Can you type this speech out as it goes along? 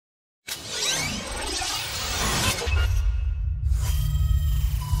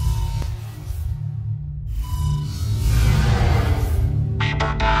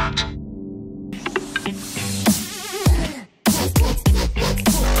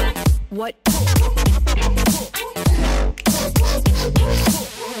What?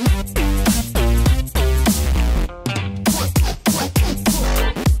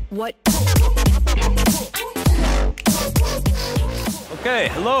 What? Okay,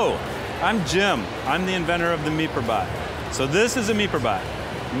 hello, I'm Jim. I'm the inventor of the MeeperBOT. So this is a MeeperBOT.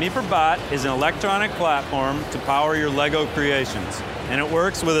 MeeperBOT is an electronic platform to power your Lego creations. And it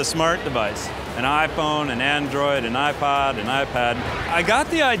works with a smart device, an iPhone, an Android, an iPod, an iPad. I got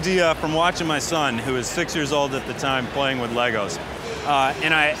the idea from watching my son, who was 6 years old at the time, playing with Legos.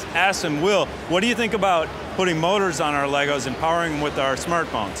 And I asked him, Will, what do you think about putting motors on our Legos and powering them with our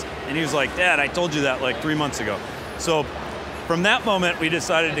smartphones? And he was like, Dad, I told you that like 3 months ago. So from that moment, we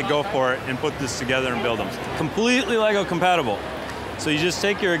decided to go for it and put this together and build them. Completely Lego compatible. So you just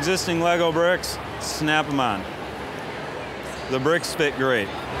take your existing Lego bricks, snap them on. The bricks fit great.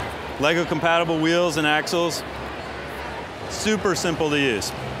 Lego compatible wheels and axles, super simple to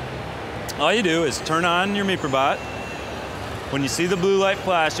use. All you do is turn on your MeeperBOT. When you see the blue light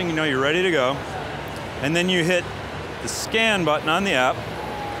flashing, you know you're ready to go. And then you hit the scan button on the app.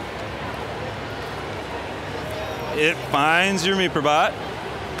 It finds your MeeperBOT.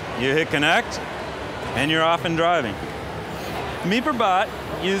 You hit connect, and you're off and driving. MeeperBOT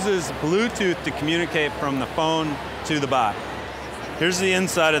uses Bluetooth to communicate from the phone to the bot. Here's the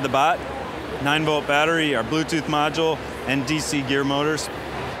inside of the bot. 9-volt battery, our Bluetooth module, and DC gear motors.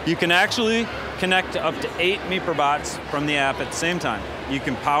 You can actually connect to up to 8 MeeperBOTs from the app at the same time. You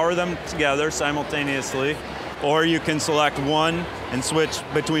can power them together simultaneously, or you can select one and switch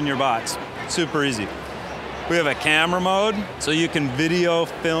between your bots. Super easy. We have a camera mode, so you can video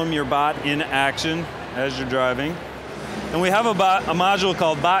film your bot in action as you're driving. And we have a module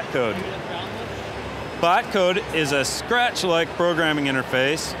called Bot Code. Bot Code is a Scratch-like programming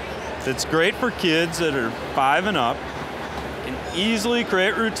interface that's great for kids that are 5 and up, can easily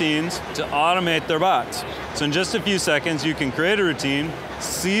create routines to automate their bots. So in just a few seconds, you can create a routine,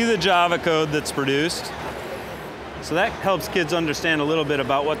 see the Java code that's produced. So that helps kids understand a little bit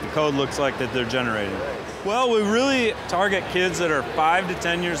about what the code looks like that they're generating. Well, we really target kids that are 5 to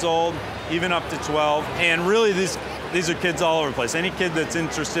 10 years old, even up to 12, and really these are kids all over the place. Any kid that's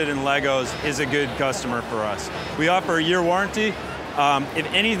interested in Legos is a good customer for us. We offer a year warranty. If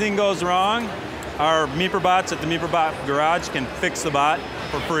anything goes wrong, our MeeperBOTs at the MeeperBOT Garage can fix the bot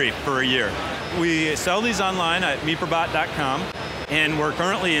for free for a year. We sell these online at MeeperBOT.com, and we're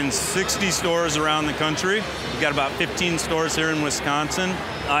currently in 60 stores around the country. We've got about 15 stores here in Wisconsin,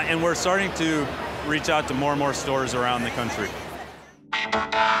 and we're starting to reach out to more and more stores around the country.